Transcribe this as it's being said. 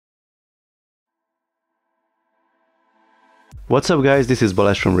What's up guys, this is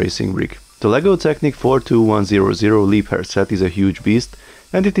Balázs from Racing Brick. The LEGO Technic 42100 Liebherr set is a huge beast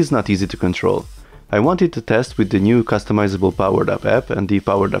and it is not easy to control. I wanted to test with the new customizable Powered Up app and the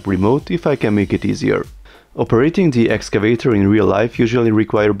Powered Up remote if I can make it easier. Operating the excavator in real life usually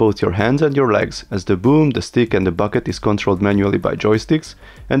requires both your hands and your legs, as the boom, the stick and the bucket is controlled manually by joysticks,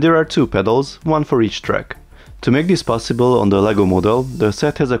 and there are two pedals, one for each track. To make this possible on the LEGO model, the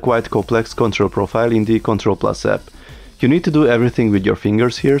set has a quite complex control profile in the Control Plus app. You need to do everything with your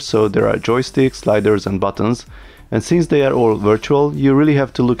fingers here, so there are joysticks, sliders and buttons, and since they are all virtual, you really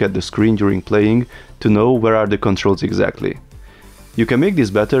have to look at the screen during playing to know where are the controls exactly. You can make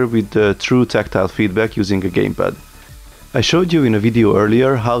this better with the true tactile feedback using a gamepad. I showed you in a video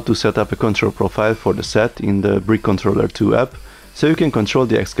earlier how to set up a control profile for the set in the Brick Controller 2 app, so you can control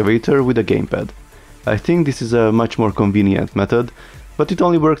the excavator with a gamepad. I think this is a much more convenient method, but it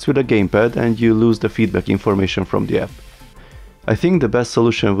only works with a gamepad and you lose the feedback information from the app. I think the best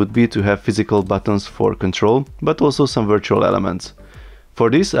solution would be to have physical buttons for control, but also some virtual elements.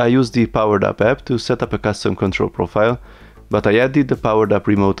 For this I used the Powered Up app to set up a custom control profile, but I added the Powered Up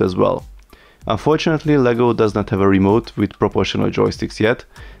remote as well. Unfortunately, LEGO does not have a remote with proportional joysticks yet.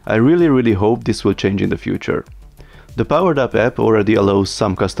 I really hope this will change in the future. The Powered Up app already allows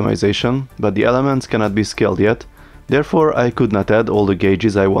some customization, but the elements cannot be scaled yet, therefore I could not add all the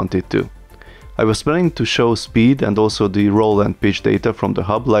gauges I wanted to. I was planning to show speed and also the roll and pitch data from the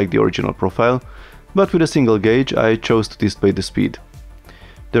hub like the original profile, but with a single gauge I chose to display the speed.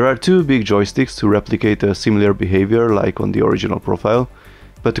 There are two big joysticks to replicate a similar behavior like on the original profile,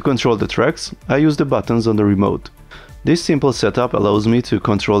 but to control the tracks I use the buttons on the remote. This simple setup allows me to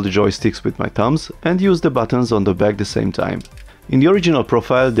control the joysticks with my thumbs and use the buttons on the back at the same time. In the original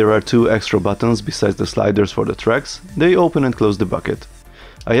profile there are two extra buttons besides the sliders for the tracks, they open and close the bucket.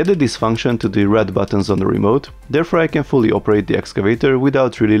 I added this function to the red buttons on the remote, therefore I can fully operate the excavator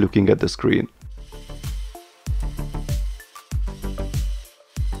without really looking at the screen.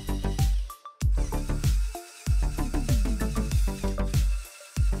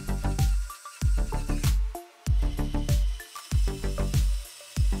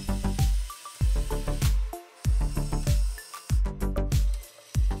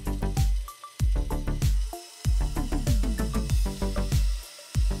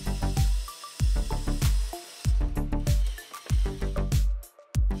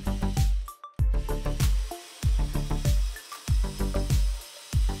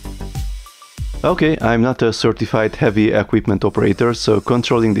 Okay, I'm not a certified heavy equipment operator, so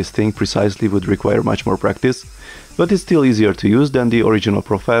controlling this thing precisely would require much more practice, but it's still easier to use than the original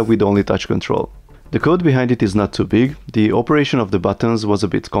profile with only touch control. The code behind it is not too big, the operation of the buttons was a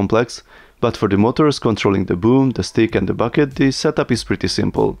bit complex, but for the motors controlling the boom, the stick and the bucket, the setup is pretty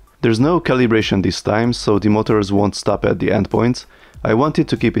simple. There's no calibration this time, so the motors won't stop at the endpoints. I wanted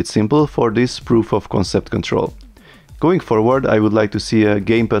to keep it simple for this proof of concept control. Going forward, I would like to see a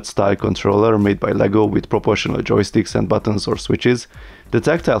gamepad-style controller made by LEGO with proportional joysticks and buttons or switches. The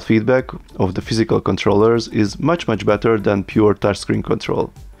tactile feedback of the physical controllers is much better than pure touchscreen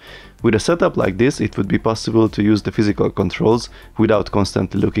control. With a setup like this, it would be possible to use the physical controls without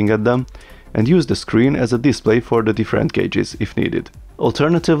constantly looking at them, and use the screen as a display for the different gauges if needed.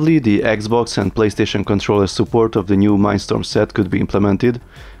 Alternatively, the Xbox and PlayStation controller support of the new Mindstorm set could be implemented,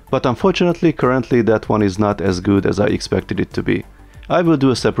 but unfortunately currently that one is not as good as I expected it to be. I will do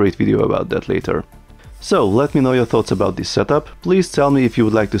a separate video about that later. So let me know your thoughts about this setup, please tell me if you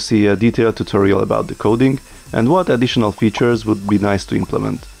would like to see a detailed tutorial about the coding and what additional features would be nice to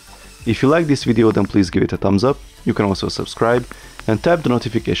implement. If you like this video then please give it a thumbs up, you can also subscribe and tap the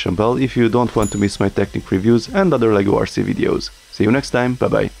notification bell if you don't want to miss my Technic reviews and other LEGO RC videos. See you next time, bye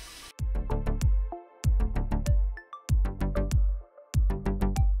bye!